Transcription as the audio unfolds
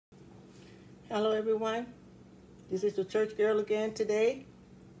Hello everyone, this is the Church Girl again today,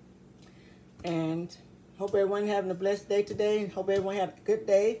 and hope everyone having a blessed day today, and hope everyone have a good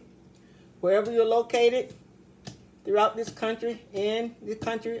day wherever you're located throughout this country, in the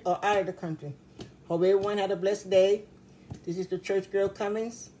country or out of the country. Hope everyone had a blessed day. This is the Church Girl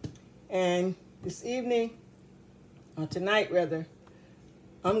Cummins, and this evening, or tonight rather,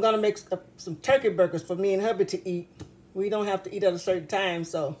 I'm gonna make some turkey burgers for me and hubby to eat. We don't have to eat at a certain time,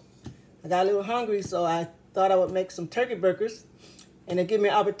 so I got a little hungry, so I thought I would make some turkey burgers, and it give me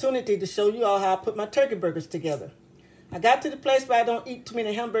an opportunity to show you all how I put my turkey burgers together. I got to the place where I don't eat too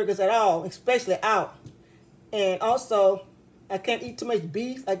many hamburgers at all, especially out. And also, I can't eat too much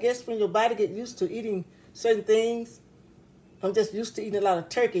beef. I guess when your body gets used to eating certain things, I'm just used to eating a lot of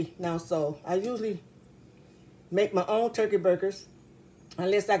turkey now, so I usually make my own turkey burgers,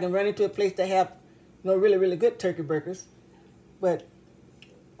 unless I can run into a place that have, really, really good turkey burgers. But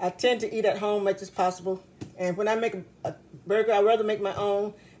I tend to eat at home much as possible. And when I make a burger, I'd rather make my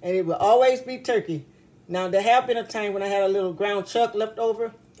own, and it will always be turkey. Now, there have been a time when I had a little ground chuck left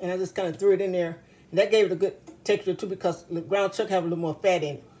over, and I just kind of threw it in there. And that gave it a good texture, too, because the ground chuck have a little more fat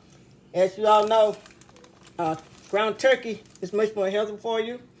in it. As you all know, ground turkey is much more healthy for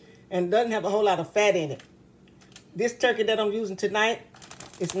you and doesn't have a whole lot of fat in it. This turkey that I'm using tonight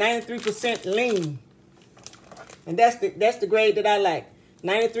is 93% lean. And that's the grade that I like.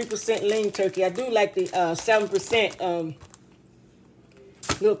 93% lean turkey. I do like the 7%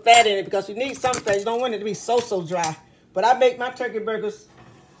 little fat in it, because you need some fat. You don't want it to be so dry. But I make my turkey burgers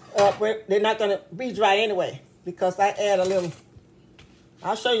where they're not going to be dry anyway, because I add a little.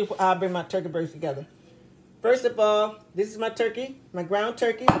 I'll show you how I bring my turkey burgers together. First of all, this is my turkey, my ground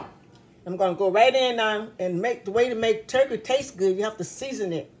turkey. I'm going to go right in now and make the way to make turkey taste good. You have to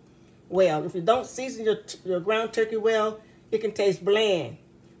season it well. If you don't season your ground turkey well, it can taste bland.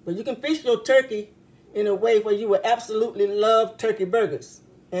 But you can fix your turkey in a way where you will absolutely love turkey burgers.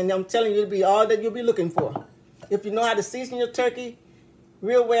 And I'm telling you, it'll be all that you'll be looking for. If you know how to season your turkey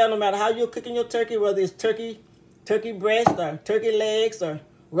real well, no matter how you're cooking your turkey, whether it's turkey breast or turkey legs or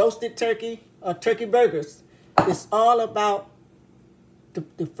roasted turkey or turkey burgers, it's all about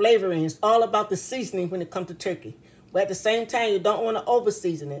the flavoring. It's all about the seasoning when it comes to turkey. But at the same time, you don't want to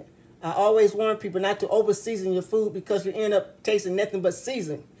over-season it. I always warn people not to over-season your food, because you end up tasting nothing but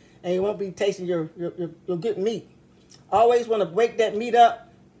season, and you won't be tasting your good meat. Always want to wake that meat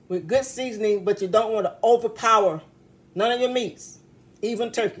up with good seasoning, but you don't want to overpower none of your meats,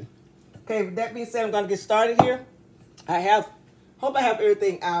 even turkey. Okay, with that being said, I'm going to get started here. Hope I have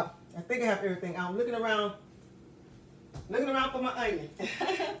everything out. I think I have everything out. I'm looking around for my onion.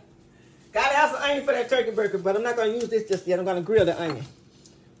 Gotta have some onion for that turkey burger, but I'm not going to use this just yet. I'm going to grill the onion.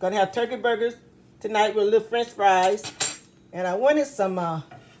 Gonna have turkey burgers tonight with a little French fries, and I wanted some. My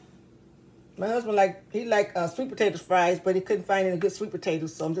husband he liked sweet potato fries, but he couldn't find any good sweet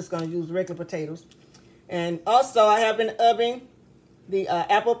potatoes, so I'm just gonna use regular potatoes. And also, I have in the oven the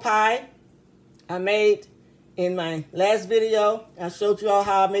apple pie I made in my last video. I showed you all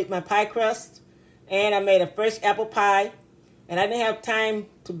how I make my pie crust, and I made a fresh apple pie, and I didn't have time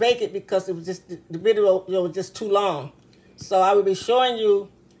to bake it because it was just the video was just too long. So I will be showing you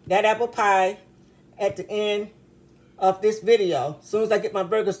that apple pie at the end of this video, as soon as I get my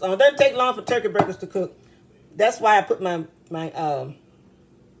burgers on. It doesn't take long for turkey burgers to cook. That's why I put my pie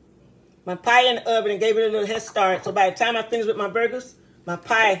in the oven and gave it a little head start. So by the time I finish with my burgers, my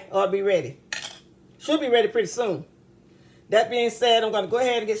pie ought to be ready. Should be ready pretty soon. That being said, I'm going to go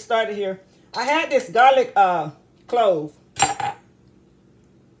ahead and get started here. I had this garlic clove.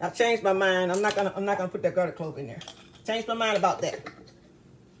 I changed my mind. I'm not gonna put that garlic clove in there. Changed my mind about that.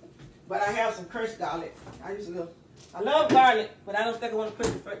 But I have some crushed garlic. I love garlic, but I don't think I want to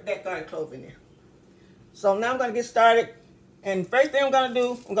put that garlic clove in there. So now I'm going to get started. And first thing I'm going to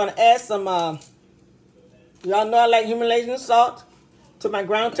do, I'm going to add some, y'all know I like Himalayan salt to my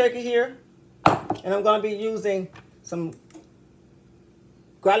ground turkey here. And I'm going to be using some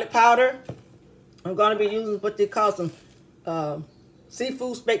garlic powder. I'm going to be using what they call some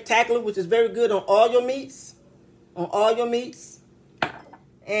seafood spectacular, which is very good on all your meats.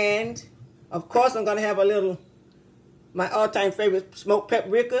 And, of course, I'm going to have a little, my all-time favorite, smoked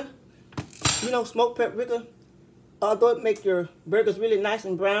paprika. You know, smoked paprika, although it makes your burgers really nice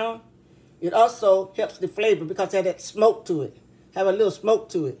and brown, it also helps the flavor because it has that smoke to it. Have a little smoke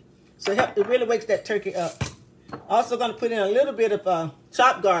to it. So it really wakes that turkey up. Also going to put in a little bit of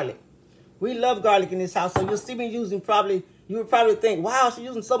chopped garlic. We love garlic in this house, so you'll see me using you would probably think, wow, she's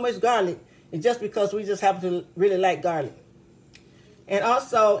using so much garlic. It's just because we just happen to really like garlic. And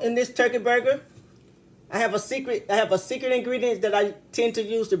also, in this turkey burger, I have a secret ingredient that I tend to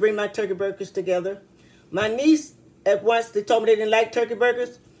use to bring my turkey burgers together. My niece, at once, they told me they didn't like turkey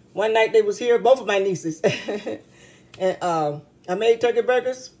burgers. One night they was here, both of my nieces. And I made turkey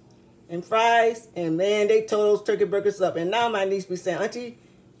burgers and fries, and man, they tore those turkey burgers up. And now my niece be saying, Auntie,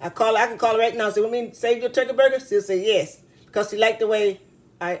 I can call her right now and say, "Want me to save your turkey burgers?" She'll say yes, because she liked the way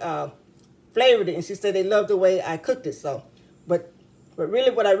I flavored it, and she said they loved the way I cooked it. So, but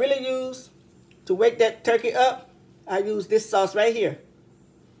really, what I really use to wake that turkey up, I use this sauce right here,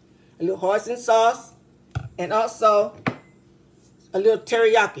 a little hoisin sauce, and also a little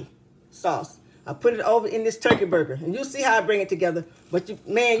teriyaki sauce. I put it over in this turkey burger, and you see how I bring it together. But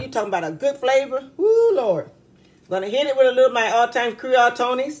man, you talking about a good flavor. Woo, Lord. I'm gonna hit it with a little of my all-time Creole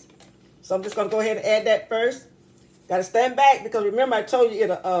Tony's. So I'm just gonna go ahead and add that first. Gotta stand back, because remember I told you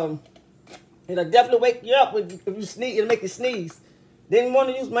it'll definitely wake you up if you sneeze. It'll make you sneeze. Didn't want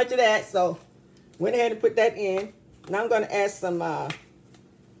to use much of that, so went ahead and put that in. Now I'm gonna add some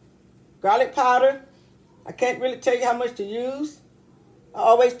garlic powder. I can't really tell you how much to use. I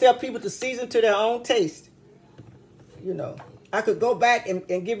always tell people to season to their own taste. You know, I could go back and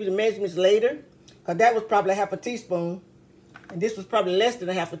give you the measurements later, because that was probably half a teaspoon, and this was probably less than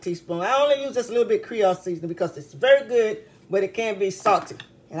a half a teaspoon. I only use just a little bit Creole seasoning because it's very good, but it can be salty,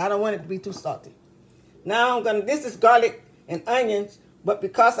 and I don't want it to be too salty. Now this is garlic and onions, but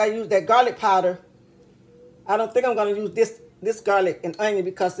because I use that garlic powder, I don't think I'm gonna use this garlic and onion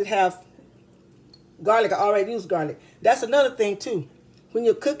because it have garlic. I already used garlic. That's another thing too. When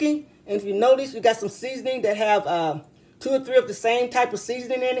you're cooking, and if you notice you got some seasoning that have 2 or 3 of the same type of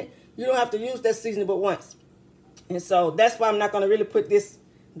seasoning in it, you don't have to use that seasoning but once. And so that's why I'm not going to really put this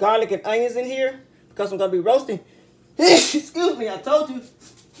garlic and onions in here, because I'm going to be roasting. Excuse me, I told you,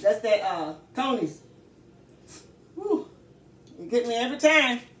 that's that Tony's. Whew. You get me every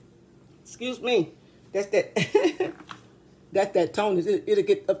time. Excuse me. That's that. That's that Tony's. It'll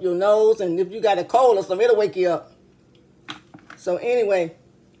get up your nose, and if you got a cold or something, it'll wake you up. So anyway,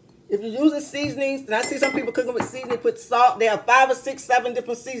 if you're using seasonings, and I see some people cooking with seasoning, put salt. They have 5 or 6, 7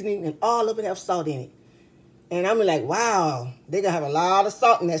 different seasonings, and all of it have salt in it. And I'm like, wow, they're going to have a lot of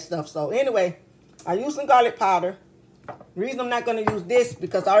salt in that stuff. So anyway, I use some garlic powder. The reason I'm not going to use this,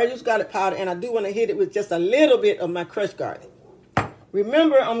 because I already used garlic powder, and I do want to hit it with just a little bit of my crushed garlic.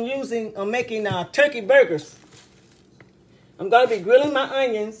 Remember, I'm making turkey burgers. I'm going to be grilling my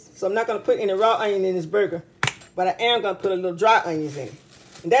onions, so I'm not going to put any raw onion in this burger. But I am going to put a little dry onions in it.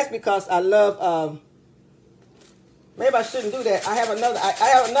 And that's because I love, maybe I shouldn't do that. I have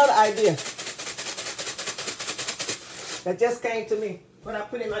another idea that just came to me when I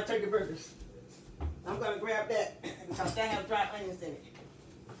put in my turkey burgers. I'm going to grab that because they have dry onions in it.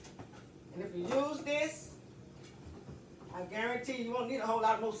 And if you use this, I guarantee you won't need a whole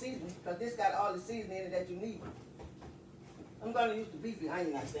lot more seasoning, because this got all the seasoning in it that you need. I'm going to use the beefy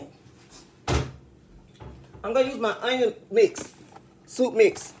onion, I think. I'm going to use my onion mix, soup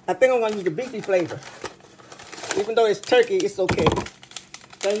mix. I think I'm going to use the beefy flavor. Even though it's turkey, it's okay. I'm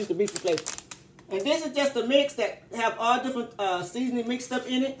going to use the beefy flavor. And this is just a mix that have all different seasoning mixed up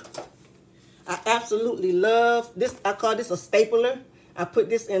in it. I absolutely love this. I call this a stapler. I put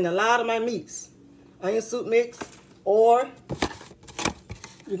this in a lot of my meats. Onion soup mix, or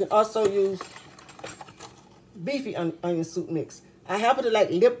you can also use beefy onion soup mix. I happen to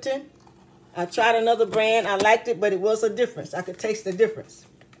like Lipton. I tried another brand. I liked it, but it was a difference. I could taste the difference.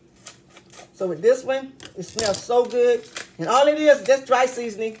 So with this one, it smells so good. And all it is just dry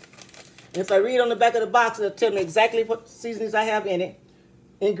seasoning. And if I read on the back of the box, it'll tell me exactly what seasonings I have in it.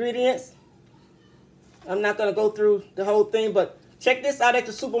 Ingredients. I'm not going to go through the whole thing, but check this out at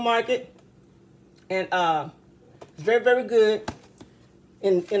the supermarket. And it's very, very good.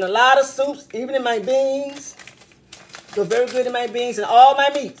 In a lot of soups, even in my beans. They're very good in my beans and all my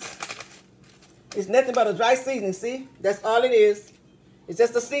meats. It's nothing but a dry seasoning, see? That's all it is. It's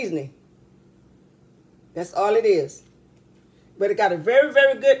just a seasoning. That's all it is. But it got a very,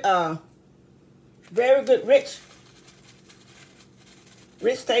 very good rich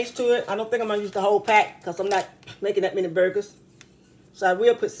taste to it. I don't think I'm going to use the whole pack because I'm not making that many burgers. So I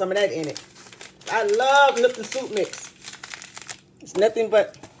will put some of that in it. I love Lipton soup mix. It's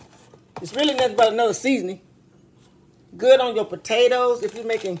really nothing but another seasoning. Good on your potatoes. If you're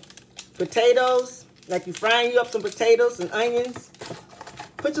making potatoes, like you're frying you up some potatoes and onions,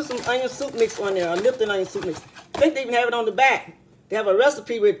 put you some onion soup mix on there, or Lipton onion soup mix. I think they even have it on the back. They have a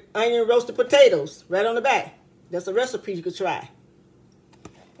recipe with onion roasted potatoes right on the back. That's a recipe you could try.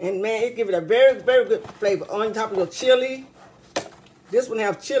 And man, it gives it a very, very good flavor. On top of your chili. This one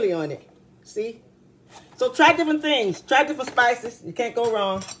have chili on it. See? So try different things. Try different spices. You can't go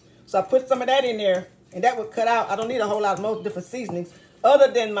wrong. So I put some of that in there. And that would cut out. I don't need a whole lot of most different seasonings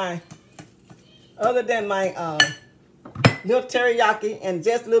other than my little teriyaki and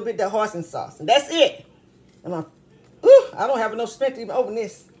just a little bit of that hoisin sauce. And that's it. And I don't have enough strength to even open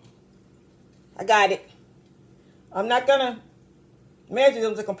this. I got it. I'm not going to measure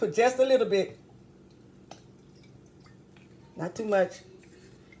them. I'm just going to put just a little bit. Not too much.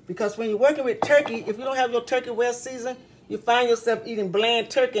 Because when you're working with turkey, if you don't have your turkey well seasoned, you find yourself eating bland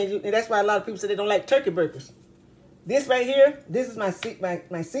turkey. And that's why a lot of people say they don't like turkey burgers. This right here, this is my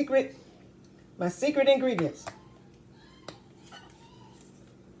secret ingredients.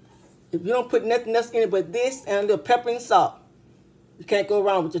 If you don't put nothing else in it but this and a little pepper and salt, you can't go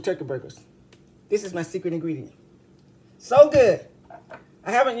wrong with your turkey burgers. This is my secret ingredient. So good.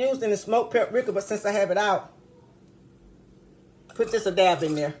 I haven't used any smoked paprika, but since I have it out, put just a dab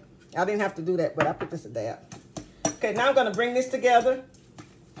in there. I didn't have to do that, but I put just a dab. Okay, now I'm going to bring this together.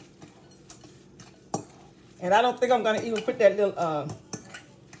 And I don't think I'm going to even put that little,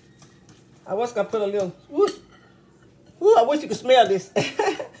 I was going to put a little, ooh, I wish you could smell this.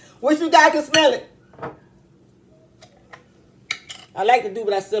 Wish you guys could smell it. I like to do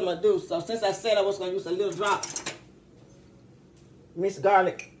what I said I'm going to do. So since I said I was going to use a little drop, minced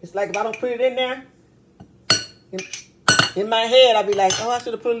garlic. It's like if I don't put it in there, in my head, I'll be like, oh, I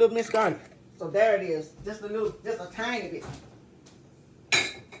should have put a little minced garlic. So there it is. Just a tiny bit.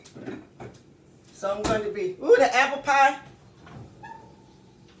 So I'm going to be, ooh, the apple pie.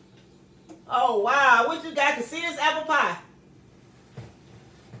 Oh, wow. I wish you guys could see this apple pie.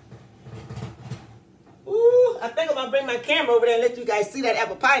 Ooh, I think I'm going to bring my camera over there and let you guys see that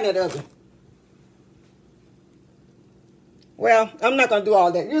apple pie in that oven. Well, I'm not going to do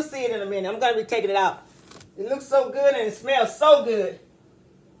all that. You'll see it in a minute. I'm going to be taking it out. It looks so good and it smells so good.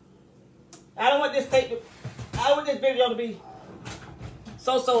 I don't want this video to be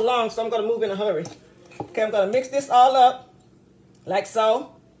so long, so I'm going to move in a hurry. Okay, I'm going to mix this all up like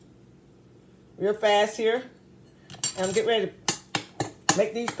so. Real fast here. And I'm getting ready to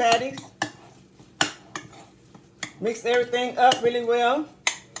make these patties. Mix everything up really well.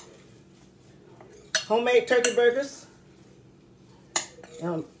 Homemade turkey burgers.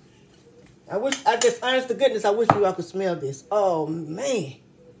 I just, honest to goodness, I wish you all could smell this. Oh, man.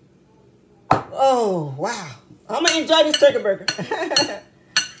 Oh, wow. I'm going to enjoy this turkey burger.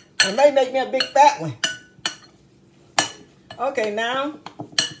 It may make me a big fat one. Okay, now,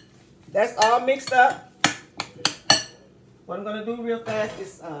 that's all mixed up. What I'm going to do real fast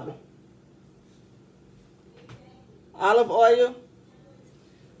is olive oil.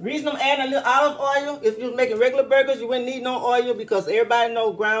 Reason I'm adding a little olive oil, if you're making regular burgers, you wouldn't need no oil because everybody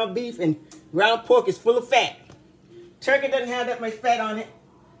knows ground beef and ground pork is full of fat. Turkey doesn't have that much fat on it.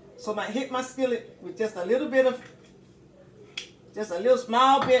 So I hit my skillet with just a little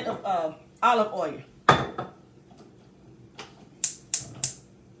small bit of olive oil.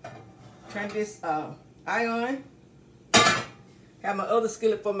 Turn this eye on. Have my other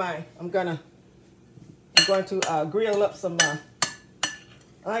skillet for mine. I'm going to grill up some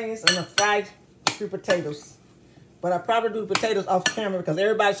onions and fried sweet potatoes. But I probably do the potatoes off camera because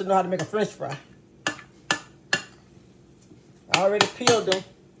everybody should know how to make a French fry. I already peeled them,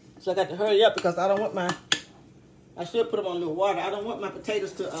 so I got to hurry up because I don't want I should put them on a little water. I don't want my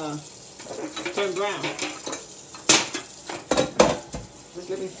potatoes to turn brown. Just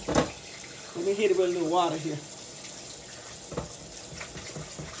let me hit it with a little water here.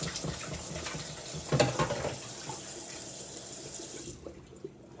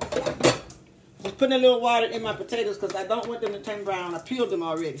 Putting a little water in my potatoes because I don't want them to turn brown. I peeled them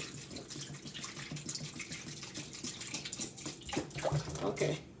already.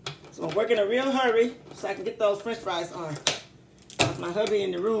 Okay. So I'm working in a real hurry so I can get those French fries on. There's my hubby in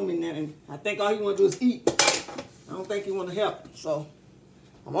the room and I think all he want to do is eat. I don't think he want to help. So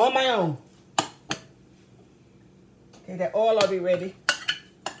I'm on my own. Okay, that oil will be ready.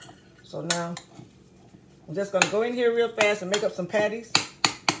 So now I'm just going to go in here real fast and make up some patties.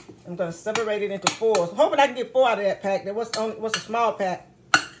 I'm going to separate it into 4. I'm hoping I can get 4 out of that pack. There was a small pack.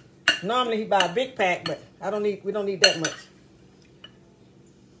 Normally he buy a big pack, but we don't need that much.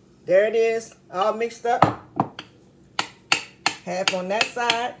 There it is, all mixed up. Half on that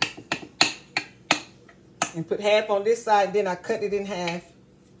side. And put half on this side, then I cut it in half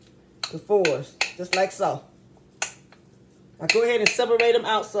to 4s, just like so. I go ahead and separate them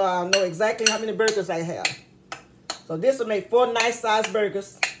out so I'll know exactly how many burgers I have. So this will make 4 nice sized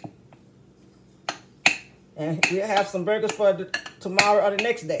burgers. And we'll have some burgers for tomorrow or the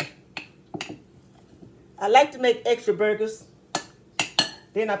next day. I like to make extra burgers.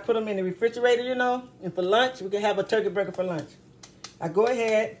 Then I put them in the refrigerator, you know. And for lunch, we can have a turkey burger for lunch. I go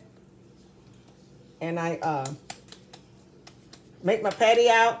ahead and I make my patty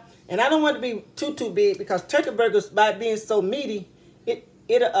out. And I don't want it to be too big because turkey burgers, by being so meaty,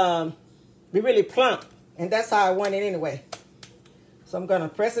 it'll be really plump. And that's how I want it anyway. So I'm going to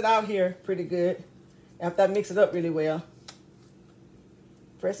press it out here pretty good after I mix it up really well.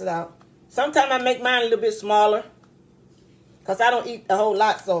 Press it out. Sometimes I make mine a little bit smaller because I don't eat a whole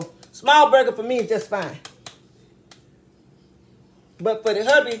lot. So small burger for me is just fine. But for the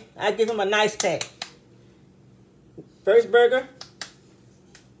hubby, I give him a nice pack. First burger.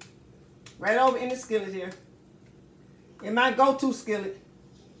 Right over in the skillet here. In my go-to skillet.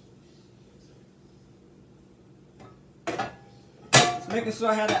 Just making sure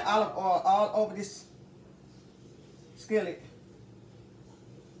I have that olive oil all over this skillet.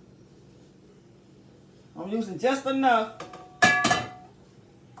 I'm using just enough.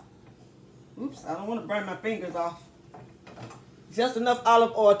 Oops, I don't want to burn my fingers off. Just enough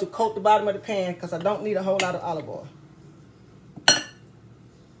olive oil to coat the bottom of the pan because I don't need a whole lot of olive oil.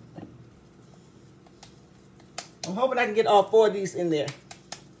 I'm hoping I can get all 4 of these in there.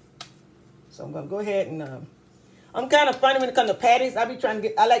 So I'm going to go ahead and... I'm kind of funny when it comes to patties. I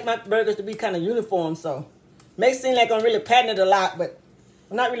like my burgers to be kind of uniform, so... May seem like I'm really patting it a lot, but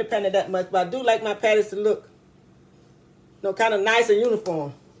I'm not really patting it that much. But I do like my patties to look, kind of nice and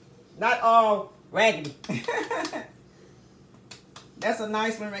uniform. Not all raggedy. That's a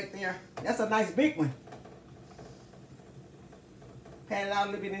nice one right there. That's a nice big one. Pat it out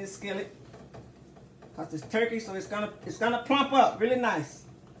a little bit in the skillet. Because it's turkey, so it's gonna plump up really nice.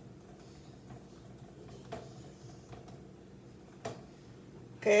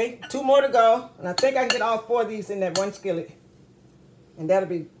 Okay, 2 more to go. And I think I can get all 4 of these in that one skillet. And that'll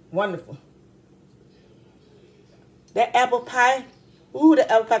be wonderful. That apple pie. Ooh,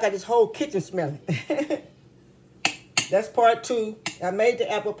 the apple pie got this whole kitchen smelling. That's part 2. I made the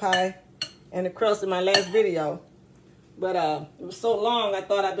apple pie and the crust in my last video. But it was so long, I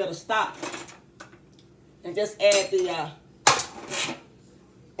thought I better stop. And just add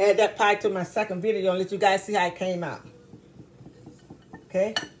that pie to my second video and let you guys see how it came out.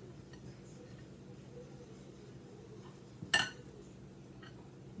 Okay.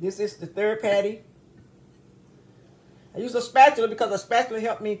 This is the 3rd patty. I use a spatula because a spatula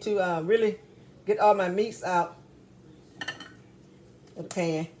helped me to really get all my meats out of the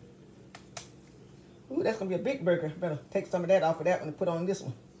pan. Ooh, that's going to be a big burger. Better take some of that off of that one and put on this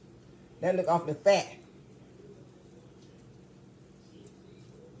one. That look awfully fat.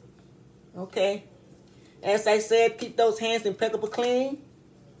 Okay. As I said, keep those hands impeccable clean.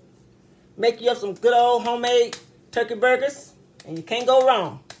 Make you up some good old homemade turkey burgers, and you can't go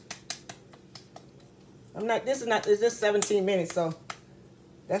wrong. It's just 17 minutes, so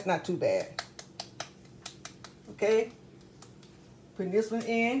that's not too bad. Okay. Putting this one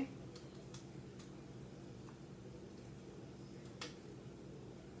in.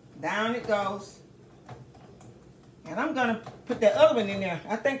 Down it goes. And I'm going to put that other one in there.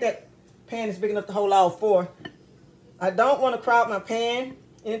 I think that pan is big enough to hold all 4. I don't want to crowd my pan.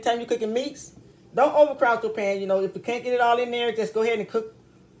 Anytime you're cooking meats, don't overcrowd your pan. You know, if you can't get it all in there, just go ahead and cook,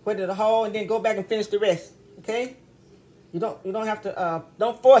 put it in a hole, and then go back and finish the rest. Okay? You don't have to,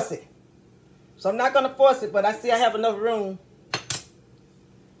 don't force it. So I'm not going to force it, but I see I have enough room.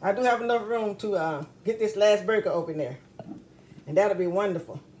 I do have enough room to get this last burger open there. And that'll be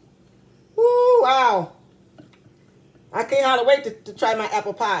wonderful. Woo, wow. I can't hardly wait to try my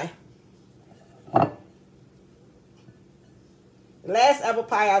apple pie. The last apple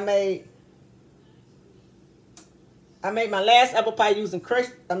pie I made my last apple pie using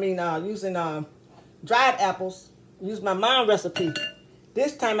dried apples. Used my mom's recipe.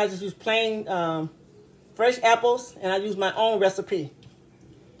 This time I just used plain fresh apples, and I used my own recipe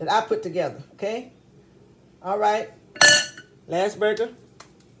that I put together. Okay. All right. Last burger.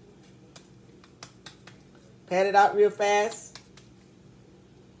 Pat it out real fast.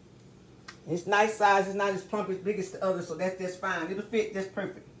 It's nice size. It's not as plump as big as the other, so that's just fine. It'll fit just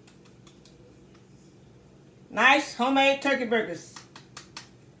perfect. Nice homemade turkey burgers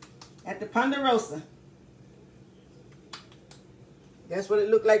at the Ponderosa. That's what it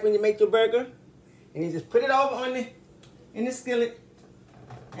looked like when you make your burger. And you just put it over in the skillet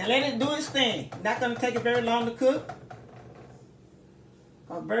and let it do its thing. Not going to take it very long to cook.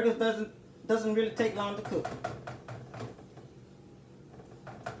 Because burgers doesn't really take long to cook.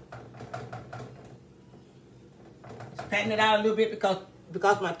 Just patting it out a little bit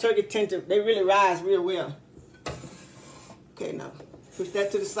because my turkey they really rise real well. Okay, now push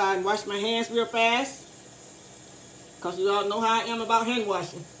that to the side and wash my hands real fast. Because you all know how I am about hand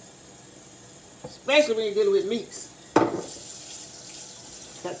washing. Especially when you're dealing with meats.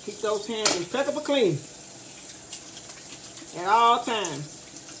 Got to keep those hands impeccable clean at all times.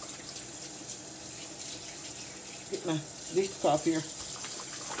 Get my dishcloth here.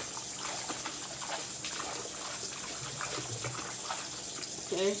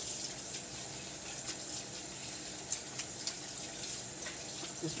 Okay.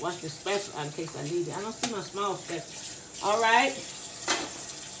 Just wash this spatula out in case I need it. I don't see my small spatula. All right.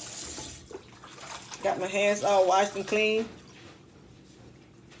 Got my hands all washed and clean.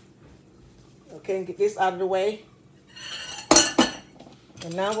 Okay, get this out of the way.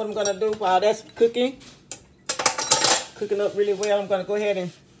 And now what I'm gonna do while that's cooking up really well, I'm gonna go ahead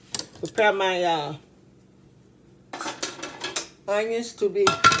and prepare my onions to be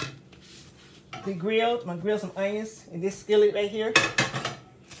grilled. I'm gonna grill some onions in this skillet right here,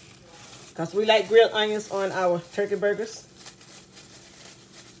 because we like grilled onions on our turkey burgers.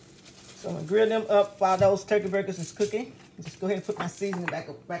 So I'm gonna grill them up while those turkey burgers is cooking. Just go ahead and put my seasoning back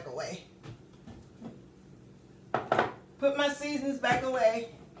away. Put my seasonings back away.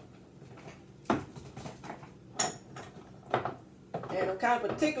 And I'm kind of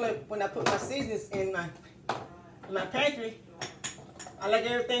particular when I put my seasonings in my pantry. I like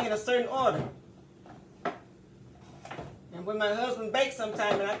everything in a certain order. And when my husband bakes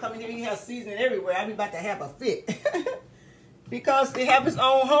sometime and I come in here, he has seasoning everywhere. I be about to have a fit. Because they have his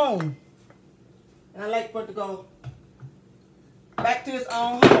own home. And I like for it to go back to his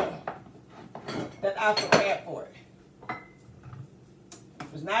own home that I prepared for it.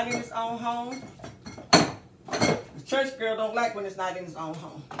 If it's not in his own home, the church girl don't like when it's not in his own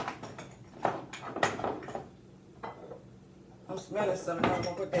home. I'm smelling something. I don't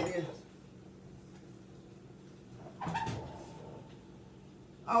know what that is.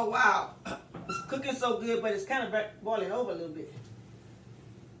 Oh, wow. It's cooking so good, but it's kind of boiling over a little bit.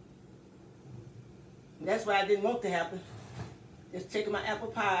 And that's why I didn't want to happen. Just taking my apple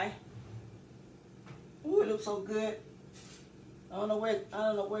pie. Ooh, it looks so good. I don't know where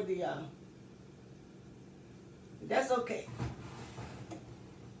the that's okay.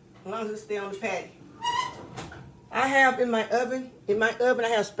 As long as it stay on the patty. I have in my oven I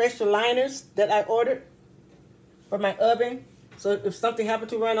have special liners that I ordered for my oven. So if something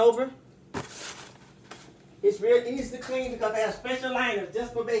happened to run over, it's real easy to clean because I have special liners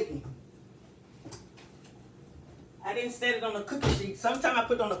just for baking. I didn't set it on a cookie sheet. Sometimes I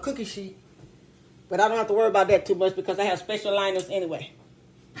put it on a cookie sheet, but I don't have to worry about that too much because I have special liners anyway.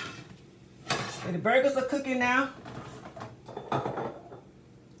 And the burgers are cooking now.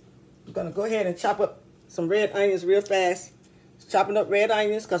 I'm gonna go ahead and chop up some red onions real fast. Just chopping up red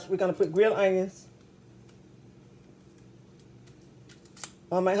onions because we're gonna put grilled onions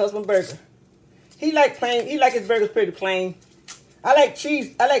on my husband's burger. He like his burgers pretty plain. I like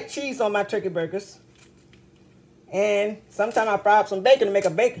cheese on my turkey burgers. And sometimes I fry up some bacon to make a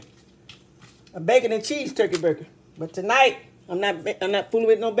bacon and cheese turkey burger. But tonight I'm not fooling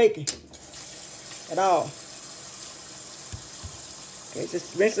with no bacon at all. Okay,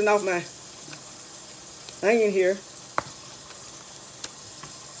 just rinsing off my onion here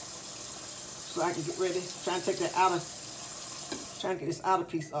so I can get ready. Trying to take that trying to get this outer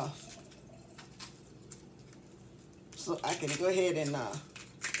piece off, so I can go ahead and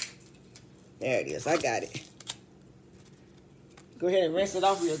there it is. I got it. Go ahead and rinse it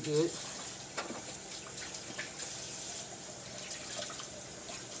off real good.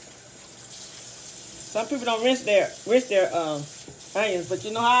 Some people don't rinse their onions, but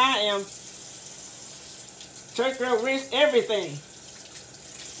you know how I am. Church girl, rinse everything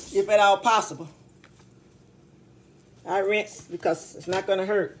if at all possible. I rinse because it's not gonna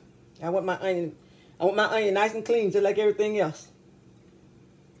hurt. I want my onion nice and clean, just like everything else.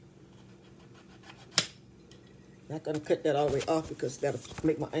 Not gonna cut that all the way off because that'll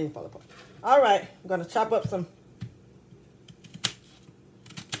make my onion fall apart. All right, I'm gonna chop up some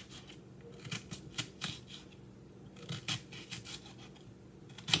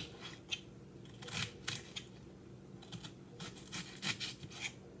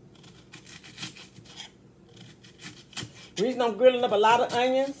The reason I'm grilling up a lot of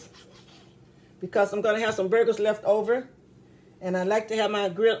onions, because I'm going to have some burgers left over. And I like to have my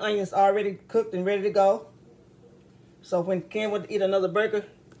grilled onions already cooked and ready to go. So when Ken would eat another burger,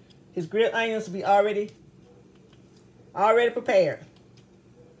 his grilled onions will be already prepared.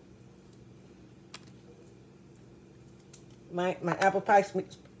 My apple pie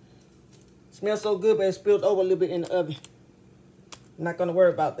smells so good, but it spilled over a little bit in the oven. I'm not going to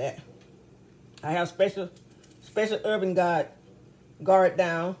worry about that. I have special oven guard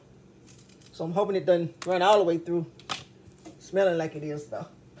down, so I'm hoping it doesn't run all the way through. Smelling like it is though.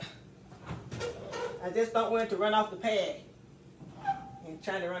 I just don't want it to run off the pad and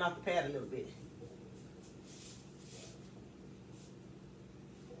trying to run off the pad a little bit.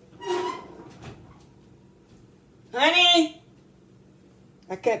 Honey,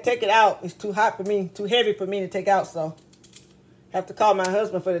 I can't take it out. It's too hot for me, too heavy for me to take out, so I have to call my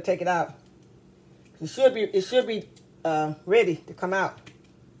husband for to take it out. It should be ready to come out,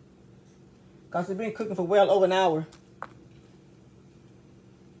 because it's been cooking for well over an hour.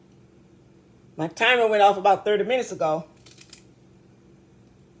 My timer went off about 30 minutes ago,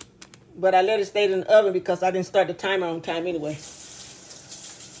 but I let it stay in the oven because I didn't start the timer on time anyway.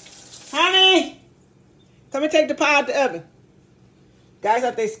 Honey, come and take the pie out the oven. Guys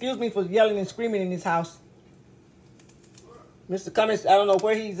have to excuse me for yelling and screaming in this house. Mr. Cummins, I don't know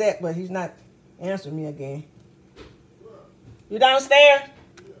where he's at, but he's not answering me again. You downstairs?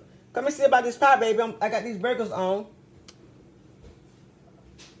 Come and see about this pie, baby. I got these burgers on.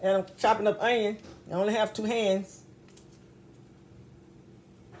 And I'm chopping up onion. I only have 2 hands.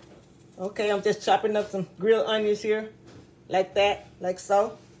 Okay, I'm just chopping up some grilled onions here. Like that, like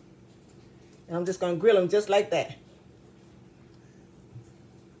so. And I'm just going to grill them just like that.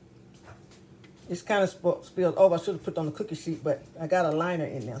 It's kind of spilled over. I should have put it on the cookie sheet, but I got a liner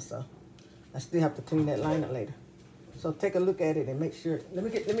in there, so I still have to clean that liner later. So take a look at it and make sure. Let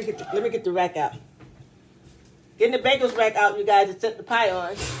me get the rack out. Getting the bagels rack out, you guys, to set the pie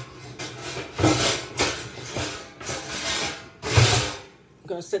on. I'm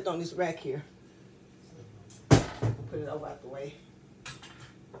gonna sit on this rack here. Put it over out the way.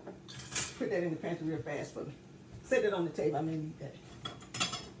 Put that in the pantry real fast for me. Set it on the table. I may need that.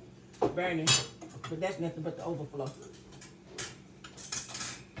 Burning, but that's nothing but the overflow.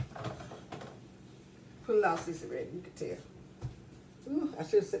 Pull it out, Sissy, ready. You can tell. Ooh, I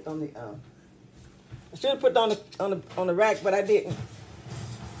should have set on the I should have put it on the rack, but I didn't.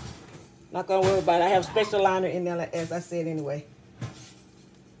 Not gonna worry about it. I have special liner in there, as I said anyway.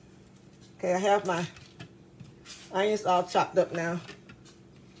 Okay, I have my onions all chopped up now,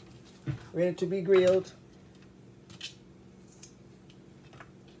 ready to be grilled.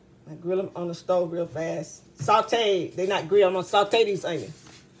 I grill them on the stove real fast. Sauteed. They're not grilled. I'm gonna saute these onions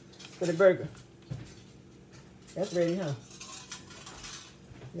for the burger. That's ready, huh?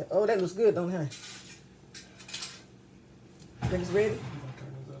 Yeah. Oh, that looks good, don't it? Think it's ready?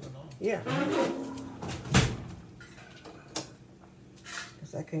 Yeah.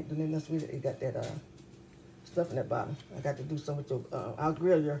 Cause I can't do nothing else with it. It got that stuff in that bottom. I got to do some with your.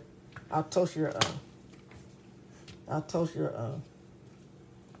 I'll toast your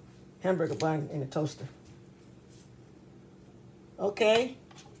hamburger bun in the toaster. Okay.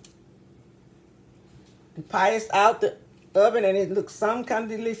 The pie is out the oven and it looks some kind of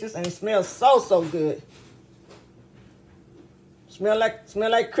delicious and it smells so good. Smell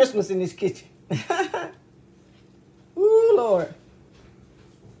like Christmas in this kitchen. Ooh, Lord.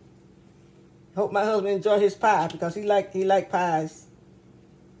 Hope my husband enjoy his pie because he like pies.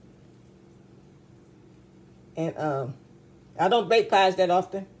 And I don't bake pies that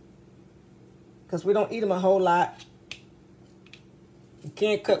often because we don't eat them a whole lot. You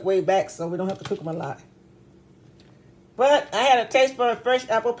can't cut way back, so we don't have to cook them a lot. But I had a taste for a fresh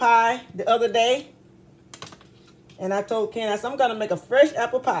apple pie the other day. And I told Ken, I said, I'm going to make a fresh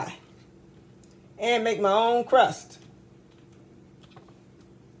apple pie. And make my own crust.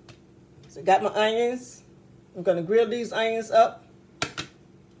 So got my onions. I'm going to grill these onions up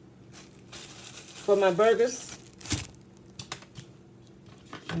for my burgers.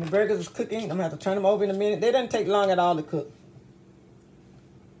 And the burgers is cooking. I'm going to have to turn them over in a minute. They doesn't take long at all to cook.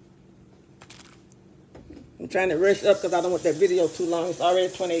 I'm trying to rush up because I don't want that video too long. It's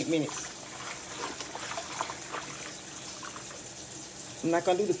already 28 minutes. I'm not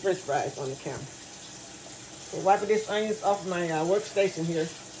going to do the french fries on the camera. So wiping these onions off my workstation here.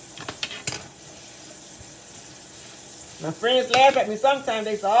 My friends laugh at me sometimes.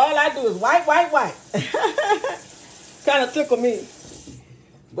 They say, all I do is wipe. Kind of tickle me.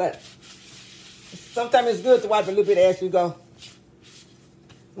 But sometimes it's good to wipe a little bit as you go.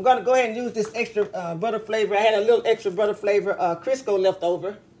 I'm going to go ahead and use this extra butter flavor. I had a little extra butter flavor Crisco left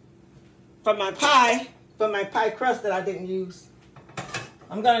over from my pie crust that I didn't use.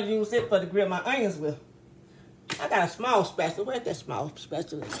 I'm going to use it to grill my onions with. I got a small spatula. Where's that small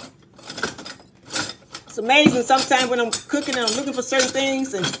spatula? It's amazing sometimes when I'm cooking and I'm looking for certain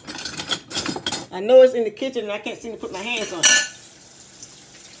things and I know it's in the kitchen and I can't seem to put my hands on it.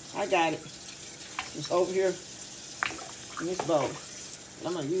 I got it. It's over here in this bowl.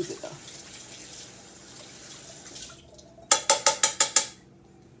 I'm going to use it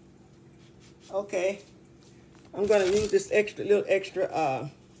though. Okay. I'm going to use this little extra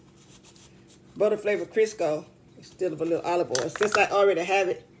butter flavor Crisco Instead of a little olive oil. Since I already have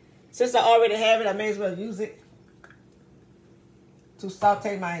it, I may as well use it to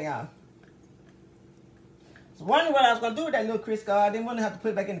saute my, I was wondering what I was going to do with that little Crisco. I didn't want to have to put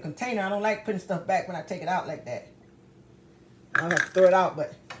it back in the container. I don't like putting stuff back when I take it out like that. I don't have to throw it out,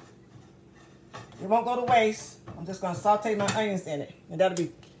 but it won't go to waste. I'm just going to saute my onions in it, and that'll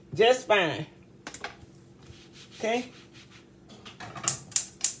be just fine. Okay?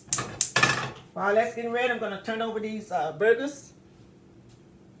 While that's getting ready, I'm going to turn over these burgers.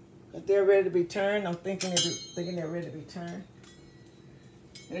 If they're ready to be turned, I'm thinking they're ready to be turned.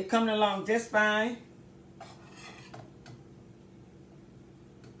 And they're coming along just fine.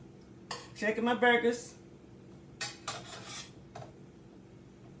 Checking my burgers.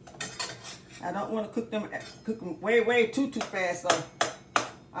 I don't want to cook them way too fast, so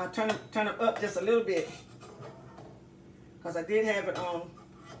I'll turn them up just a little bit. Because I did have it on.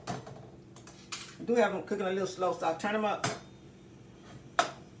 I do have them cooking a little slow, so I'll turn them up.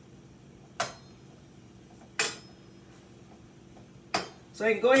 So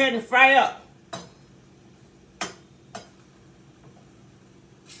you can go ahead and fry up.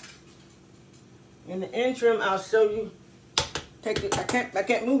 In the interim, I'll show you. I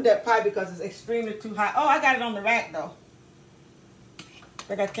can't move that pie because it's extremely too hot. Oh, I got it on the rack though.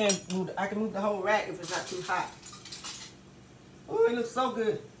 I think I can move the whole rack if it's not too hot. Oh, it looks so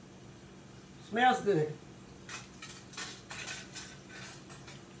good. Smells good.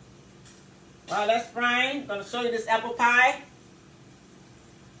 While that's frying, I'm going to show you this apple pie.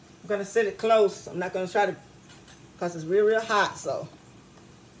 I'm going to set it close. I'm not going to try to, because it's real hot, so.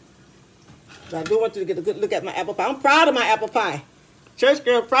 But I do want you to get a good look at my apple pie. I'm proud of my apple pie. Church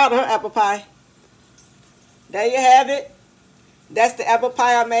girl proud of her apple pie. There you have it. That's the apple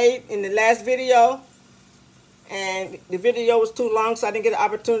pie I made in the last video. And the video was too long, so I didn't get an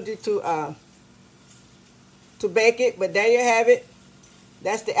opportunity to bake it. But there you have it.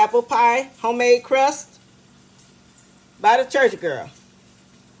 That's the apple pie, homemade crust by the Church Girl.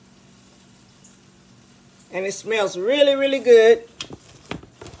 And it smells really, really good.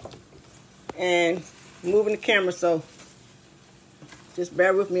 And moving the camera, so just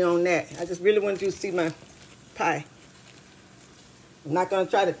bear with me on that. I just really wanted you to see my pie. I'm not going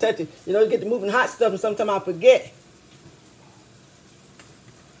to try to touch it. You know, you get to moving hot stuff and sometimes I forget.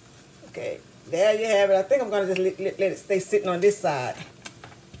 Okay, there you have it. I think I'm going to just let it stay sitting on this side,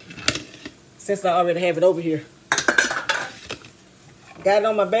 since I already have it over here. Got it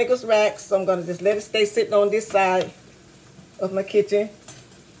on my baker's rack, so I'm going to just let it stay sitting on this side of my kitchen.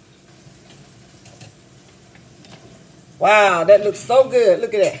 Wow, that looks so good.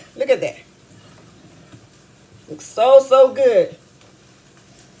 Look at that. Look at that. Looks so, so good.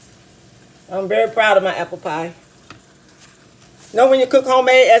 I'm very proud of my apple pie. You know, when you cook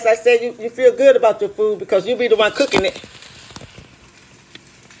homemade, as I said, you feel good about your food because you'll be the one cooking it.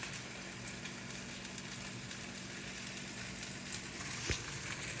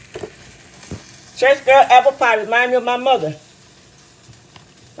 Church Girl apple pie remind me of my mother.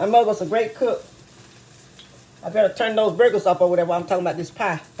 My mother was a great cook. I better turn those burgers up over there while I'm talking about this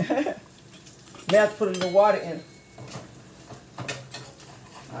pie. May have to put a little water in.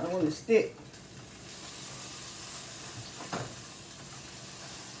 I don't want it to stick.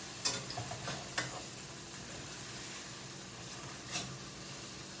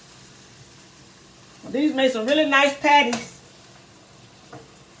 These made some really nice patties.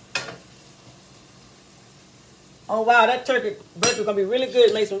 Oh wow, that turkey burger is gonna be really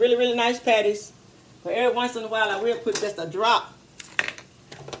good. Made some really, really nice patties. But every once in a while, I will put just a drop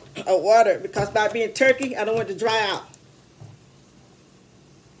of water because by being turkey, I don't want it to dry out.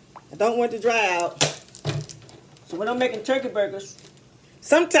 I don't want it to dry out. So when I'm making turkey burgers,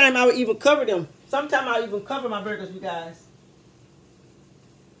 sometimes I will even cover them. Sometimes I'll even cover my burgers, you guys.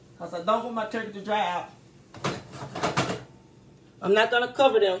 Because I don't want my turkey to dry out. I'm not going to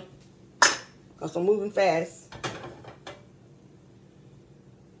cover them because I'm moving fast.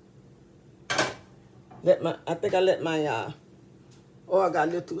 I think I let my oil got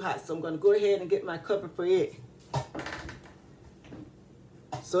a little too hot, so I'm going to go ahead and get my cover for it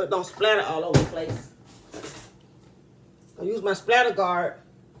so it don't splatter all over the place. I'll use my splatter guard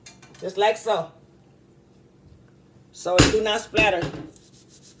just like so, so it do not splatter.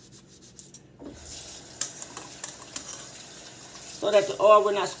 So that the oil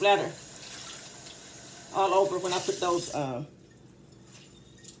will not splatter all over when I put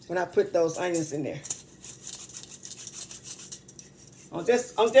those onions in there. I'm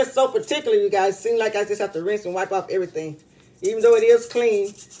just so particular, you guys. Seems like I just have to rinse and wipe off everything. Even though it is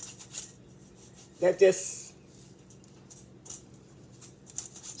clean, that just...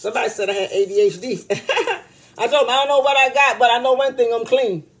 Somebody said I had ADHD. I told him, I don't know what I got, but I know one thing, I'm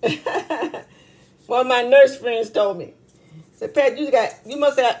clean. One of my nurse friends told me. Said, Pat, you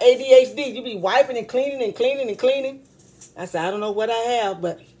must have ADHD. You be wiping and cleaning and cleaning and cleaning. I said, I don't know what I have,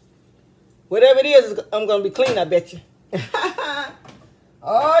 but whatever it is, I'm going to be clean, I bet you.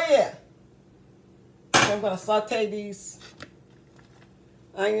 Oh, yeah. So I'm going to saute these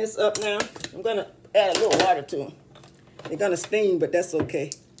onions up now. I'm going to add a little water to them. They're going to steam, but that's okay.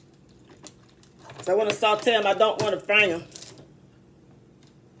 So I want to saute them. I don't want to fry them.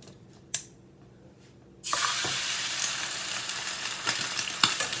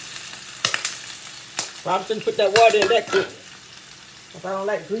 Probably shouldn't put that water in that quick, because I don't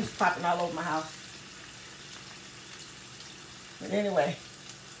like grease popping all over my house. But anyway,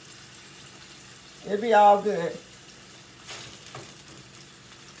 it'll be all good.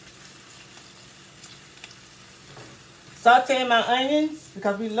 Sauteing my onions,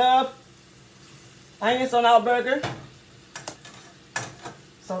 because we love onions on our burger.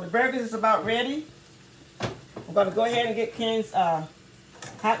 So the burgers is about ready. I'm going to go ahead and get Ken's hot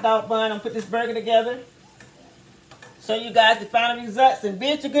dog bun and put this burger together. Show you guys the final results and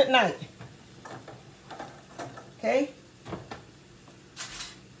bid you good night. Okay?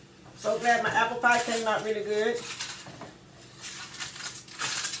 So glad my apple pie came out really good.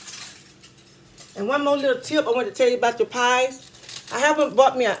 And one more little tip I want to tell you about your pies. I haven't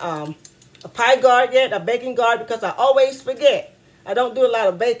bought me a pie guard yet, a baking guard, because I always forget. I don't do a lot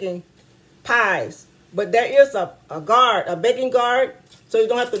of baking pies. But there is a guard, a baking guard, so you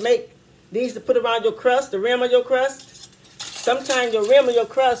don't have to make these to put around your crust, the rim of your crust. Sometimes your rim of your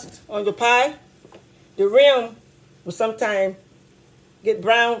crust on your pie, the rim will sometimes get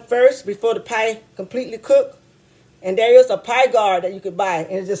brown first before the pie completely cooked. And there is a pie guard that you could buy,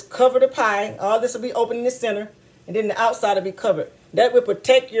 and it just cover the pie. All this will be open in the center, and then the outside will be covered. That will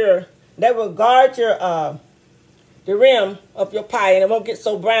protect that will guard the rim of your pie, and it won't get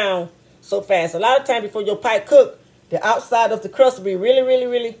so brown so fast. A lot of times before your pie cook, the outside of the crust will be really, really,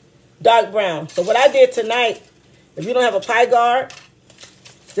 really dark brown. So what I did tonight, if you don't have a pie guard,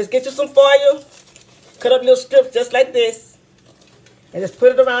 just get you some foil, cut up little strips just like this, and just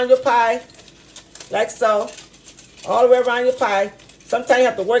put it around your pie, like so, all the way around your pie. Sometimes you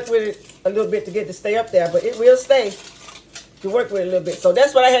have to work with it a little bit to get it to stay up there, but it will stay if you work with it a little bit. So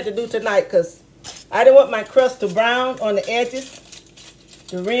that's what I had to do tonight, because I didn't want my crust to brown on the edges,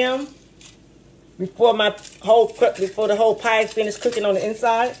 the rim, before the whole pie is finished cooking on the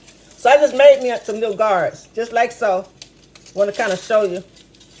inside. So I just made me some little guards, just like so. Want to kind of show you.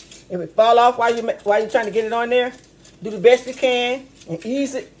 If it fall off while you're trying to get it on there, do the best you can and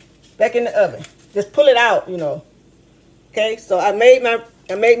ease it back in the oven. Just pull it out, you know. Okay, so I made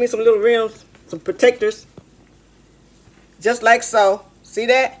me some little rims, some protectors, just like so. See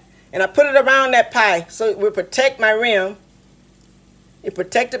that? And I put it around that pie so it will protect my rim. It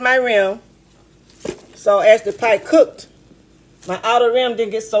protected my rim. So as the pie cooked, my outer rim didn't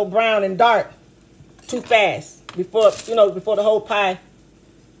get so brown and dark too fast before the whole pie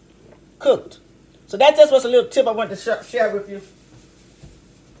cooked. So that just was a little tip I wanted to share with you.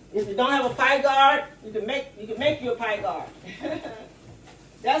 If you don't have a pie guard, you can make you a pie guard.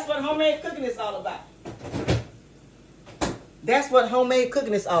 That's what homemade cooking is all about. That's what homemade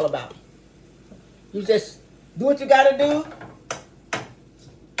cooking is all about. You just do what you gotta do.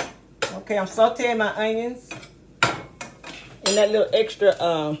 Okay, I'm sauteing my onions and that little extra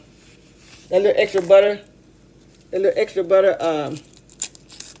butter,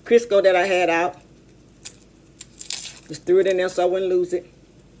 Crisco that I had out. Just threw it in there so I wouldn't lose it.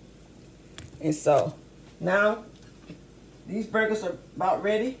 And so now these burgers are about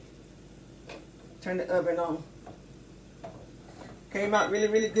ready. Turn the oven on. Came out really,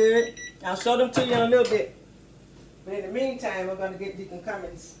 really good. I'll show them to you in a little bit. But in the meantime, I'm going to get Deacon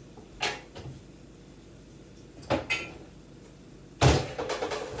Cummins.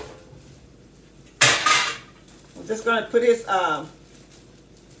 I'm just going to put his,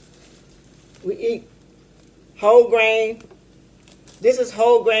 we eat whole grain. This is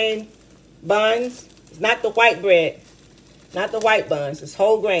whole grain buns. It's not the white bread. Not the white buns. It's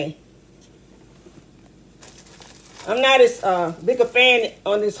whole grain. I'm not as big a fan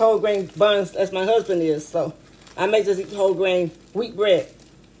on this whole grain buns as my husband is, so I may just eat whole grain wheat bread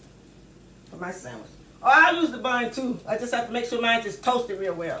for my sandwich. Oh, I'll use the bun too. I just have to make sure mine is toasted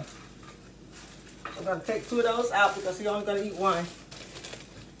real well. I'm going to take 2 of those out because he's only going to eat 1.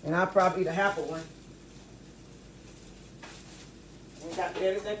 And I'll probably eat a half of one. And got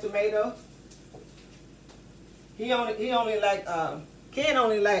lettuce and tomato. He only like, Ken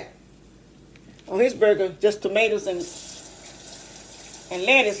only like, on his burger, just tomatoes and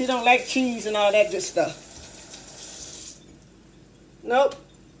lettuce. He don't like cheese and all that good stuff. Nope.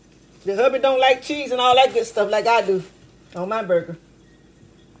 The hubby don't like cheese and all that good stuff like I do on my burger.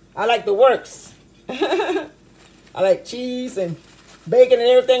 I like the works. I like cheese and bacon and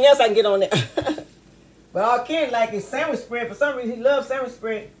everything else I can get on there. But all Ken like is sandwich spread. For some reason, he loves sandwich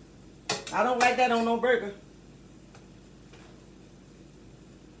spread. I don't like that on no burger.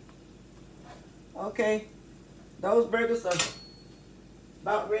 Okay. Those burgers are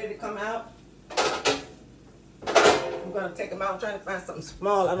about ready to come out. I'm going to take them out. I'm trying to find something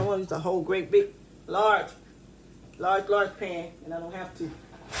small. I don't want to use a whole great big, large pan. And I don't have to.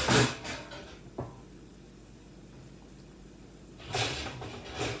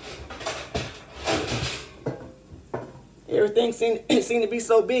 Everything seemed to be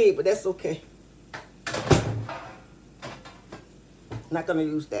so big, but that's okay. Not going to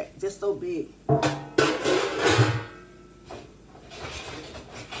use that. Just so big.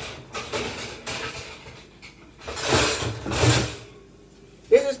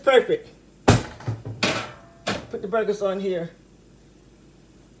 This is perfect. Put the burgers on here.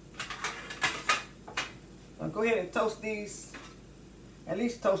 I'll go ahead and toast these. At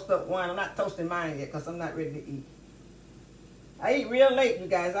least toast up one. I'm not toasting mine yet because I'm not ready to eat. I eat real late, you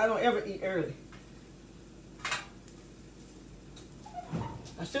guys. I don't ever eat early.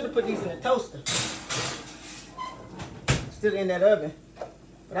 I should have put these in the toaster. Still in that oven.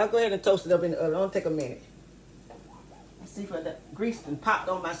 But I'll go ahead and toast it up in the oven. It'll take a minute. Let's see if the grease and popped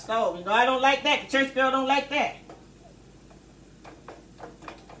on my stove. You know, I don't like that. The church girl don't like that.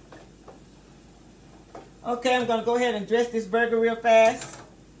 Okay, I'm going to go ahead and dress this burger real fast.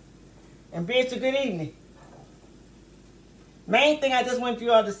 And bid you good evening. Main thing, I just want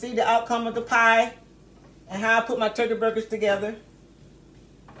you all to see the outcome of the pie and how I put my turkey burgers together.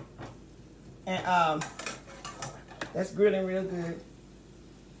 And that's grilling real good.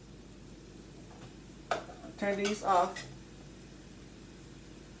 I'll turn these off.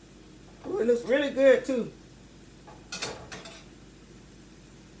 Ooh, it looks really good too.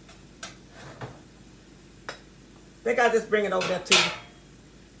 Think I'll just bring it over there to you.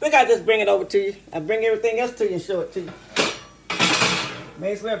 Think I'll just bring it over to you. I'll bring everything else to you and show it to you.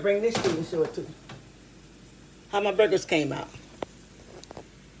 May as well bring this to you and show it to you. How my burgers came out.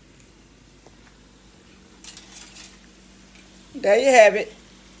 There you have it.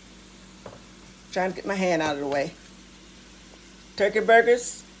 Trying to get my hand out of the way. Turkey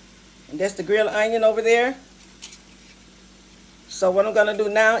burgers. And that's the grilled onion over there. So what I'm going to do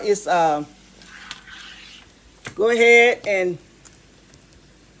now is go ahead and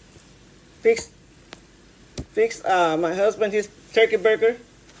fix my husband his turkey burger.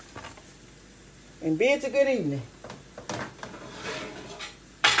 And bid you good evening.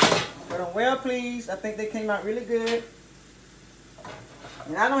 But I'm well pleased. I think they came out really good.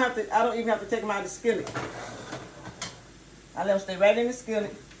 And I don't even have to take them out of the skillet. I let them stay right in the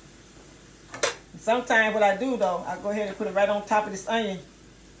skillet. And sometimes what I do though, I go ahead and put it right on top of this onion.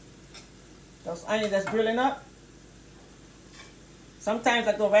 Those onions that's grilling up. Sometimes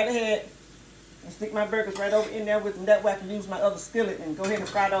I go right ahead and stick my burgers right over in there with them. That way I can use my other skillet and go ahead and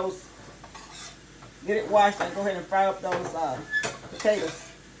fry those. Get it washed and go ahead and fry up those potatoes.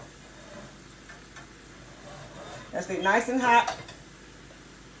 That's it, nice and hot.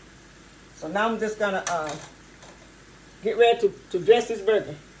 So now I'm just gonna get ready to dress this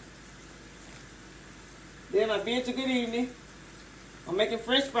burger. Then I bid you good evening. I'm making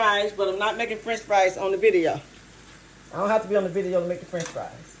French fries, but I'm not making French fries on the video. I don't have to be on the video to make the French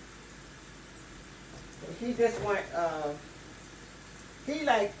fries. So he just went, he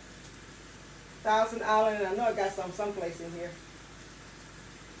like 1,000 Island, and I know I got some someplace in here.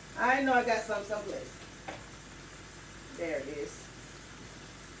 I know I got some someplace. There it is.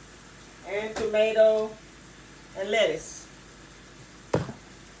 And tomato and lettuce.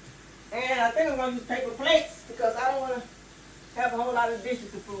 And I think I'm going to use paper plates because I don't want to have a whole lot of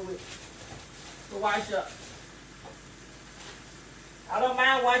dishes to fool with, to wash up. I don't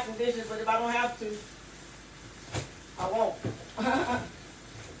mind washing dishes, but if I don't have to, I won't.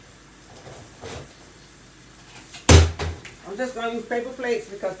 I'm just going to use paper plates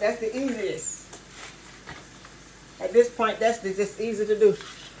because that's the easiest. At this point, that's just easy to do.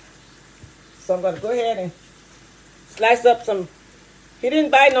 So I'm going to go ahead and slice up some. He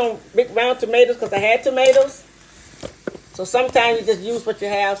didn't buy no big round tomatoes because I had tomatoes. So sometimes you just use what you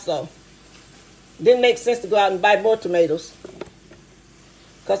have. So it didn't make sense to go out and buy more tomatoes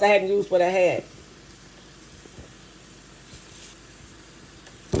because I hadn't used what I had.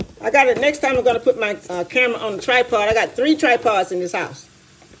 I got it. Next time I'm going to put my camera on the tripod. I got 3 tripods in this house.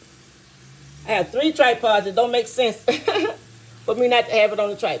 I have 3 tripods. It don't make sense for me not to have it on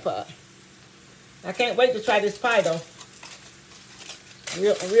the tripod. I can't wait to try this pie though. I'm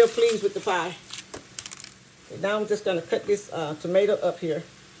real pleased with the pie. Okay, now I'm just going to cut this tomato up here.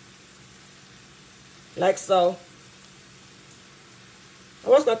 Like so. I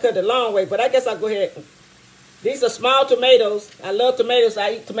was going to cut it the long way, but I guess I'll go ahead. These are small tomatoes. I love tomatoes.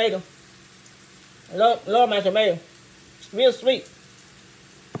 I eat tomato. I love my tomato. It's real sweet.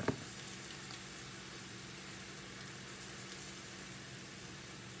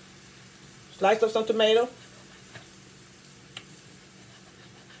 Slice up some tomato.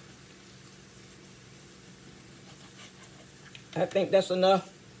 I think that's enough.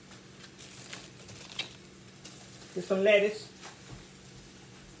 Get some lettuce.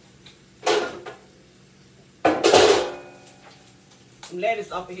 Some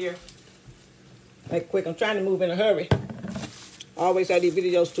lettuce off of here. Right quick, I'm trying to move in a hurry. I always have these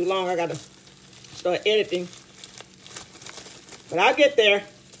videos too long. I gotta start editing. But I'll get there.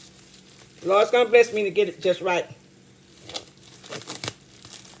 The Lord's gonna bless me to get it just right.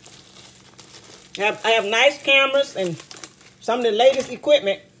 I have nice cameras and some of the latest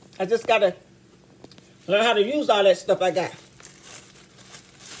equipment. I just gotta learn how to use all that stuff I got.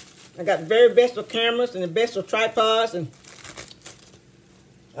 I got the very best of cameras and the best of tripods, and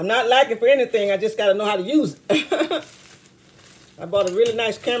I'm not lacking for anything. I just gotta know how to use it. I bought a really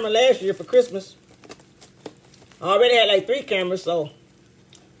nice camera last year for Christmas. I already had like 3 cameras, so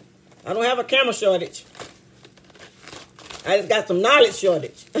I don't have a camera shortage. I just got some knowledge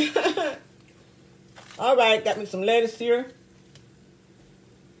shortage. All right, got me some lettuce here.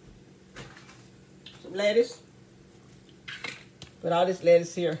 Some lettuce. Put all this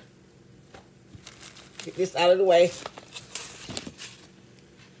lettuce here. Get this out of the way.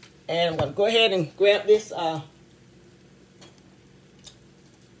 And I'm going to go ahead and grab this. I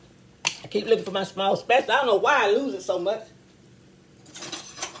keep looking for my small spatula. I don't know why I lose it so much.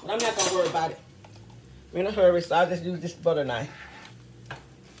 But I'm not going to worry about it. I'm in a hurry, so I'll just use this butter knife.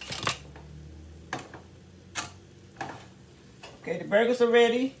 Okay, the burgers are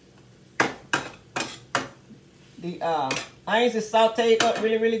ready. The onions is sauteed up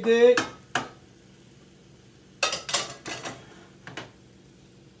really, really good.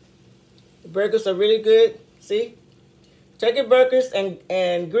 The burgers are really good. See? Turkey burgers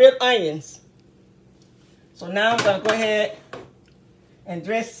and grilled onions. So now I'm going to go ahead and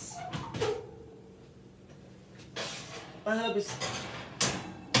dress my hubby's.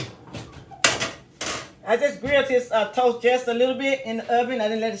 I just grilled his toast just a little bit in the oven. I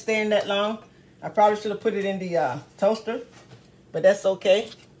didn't let it stay in that long. I probably should have put it in the toaster, but that's okay.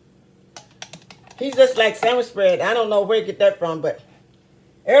 He's just like sandwich bread. I don't know where you get that from, but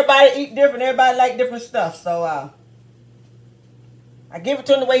everybody eat different. Everybody like different stuff. So I give it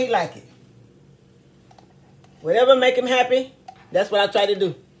to him the way he like it. Whatever make him happy, that's what I try to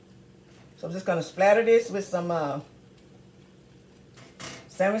do. So I'm just going to splatter this with some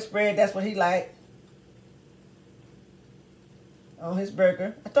sandwich bread. That's what he like. On his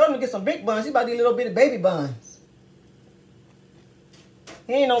burger. I told him to get some big buns. He about these little bitty baby buns.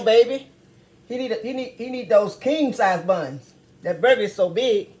 He ain't no baby. He need those king size buns. That burger is so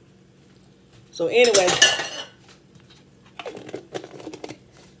big. So anyway,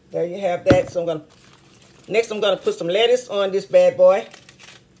 there you have that. So next I'm gonna put some lettuce on this bad boy.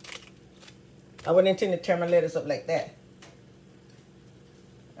 I wouldn't intend to tear my lettuce up like that.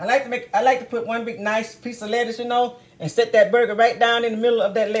 I like to put one big nice piece of lettuce, you know, and set that burger right down in the middle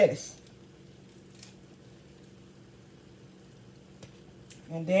of that lettuce.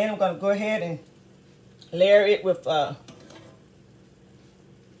 And then I'm going to go ahead and layer it with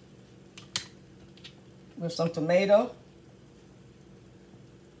some tomato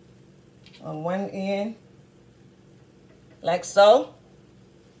on one end, like so.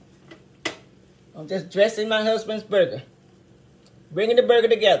 I'm just dressing my husband's burger. Bringing the burger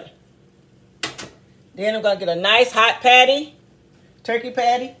together. Then I'm going to get a nice hot patty, turkey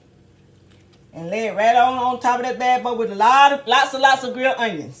patty, and lay it right on top of that bad boy with lots of grilled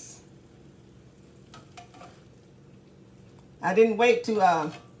onions. I didn't wait to,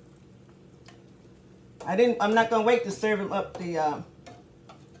 I'm not going to wait to serve him up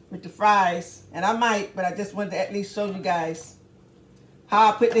with the fries. And I might, but I just wanted to at least show you guys how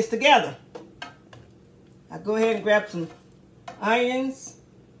I put this together. I go ahead and grab some onions.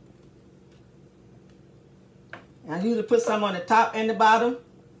 I usually put some on the top and the bottom.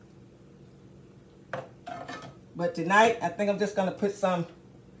 But tonight, I think I'm just going to put some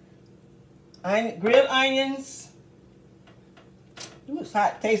grilled onions. Ooh, it's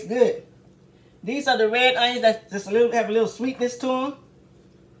hot. Tastes good. These are the red onions that just have a little sweetness to them.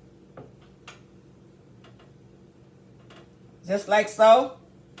 Just like so.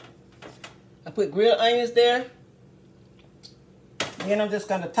 I put grilled onions there. Then I'm just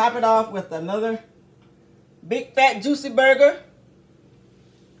going to top it off with another big fat juicy burger.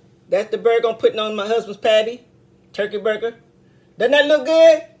 That's the burger I'm putting on my husband's patty. Turkey burger. Doesn't that look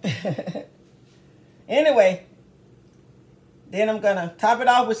good? Anyway, then I'm going to top it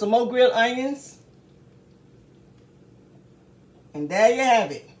off with some more grilled onions. And there you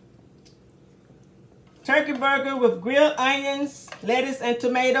have it. Turkey burger with grilled onions, lettuce, and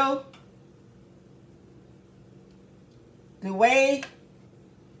tomato. The way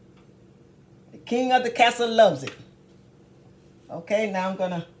the king of the castle loves it. Okay, now I'm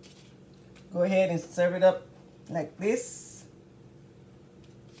going to go ahead and serve it up like this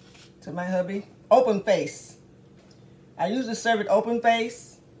to my hubby. Open face. I usually serve it open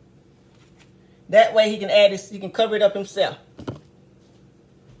face. That way he can add this, he can cover it up himself.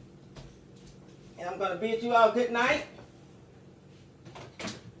 And I'm going to bid you all good night.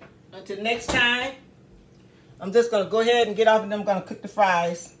 Until next time, I'm just going to go ahead and get off and I'm going to cook the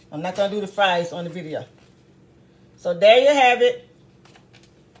fries. I'm not going to do the fries on the video. So there you have it.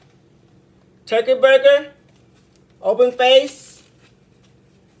 Turkey burger, open face,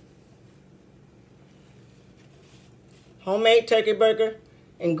 homemade turkey burger,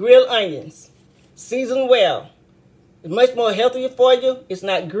 and grilled onions. Seasoned well. It's much more healthier for you. It's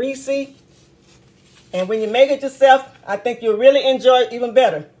not greasy. And when you make it yourself, I think you'll really enjoy it even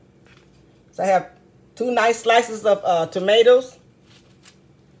better. So I have 2 nice slices of tomatoes,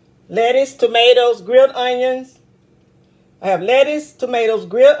 lettuce, tomatoes, grilled onions. I have lettuce, tomatoes,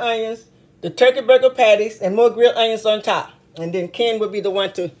 grilled onions, the turkey burger patties, and more grilled onions on top. And then Ken will be the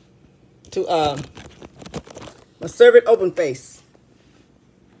one to serve it open face.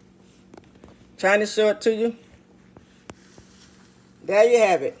 Trying to show it to you. There you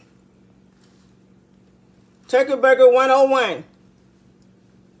have it. Turkey Burger 101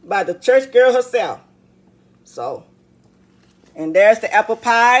 by the church girl herself. So, and there's the apple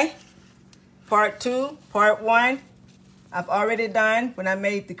pie, part 2, part 1. I've already done when I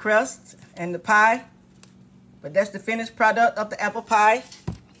made the crust and the pie. But that's the finished product of the apple pie.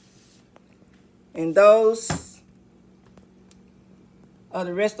 And those are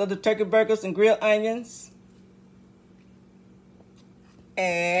the rest of the turkey burgers and grilled onions.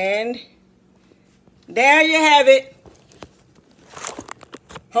 And there you have it.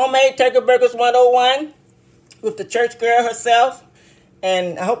 Homemade Turkey Burgers 101 with the church girl herself.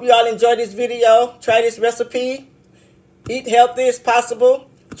 And I hope you all enjoyed this video. Try this recipe. Eat healthy as possible.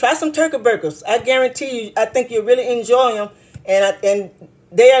 Try some turkey burgers. I guarantee you, I think you'll really enjoy them. And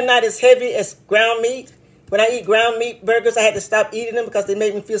they are not as heavy as ground meat. When I eat ground meat burgers, I had to stop eating them because they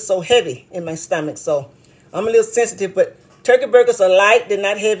made me feel so heavy in my stomach. So I'm a little sensitive, but turkey burgers are light. They're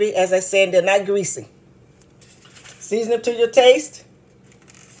not heavy. As I said, they're not greasy. Season them to your taste.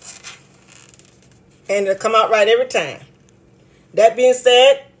 And it'll come out right every time. That being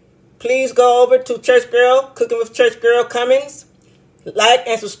said, please go over to ChurchGirl, Cooking with ChurchGirl Cummins. Like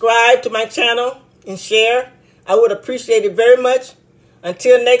and subscribe to my channel and share. I would appreciate it very much.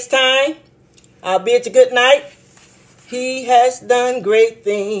 Until next time, I'll bid you good night. He has done great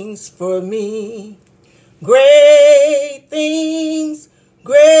things for me. Great things,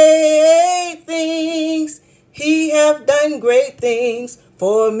 great things. He have done great things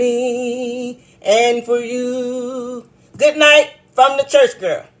for me and for you. Good night from the church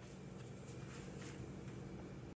girl.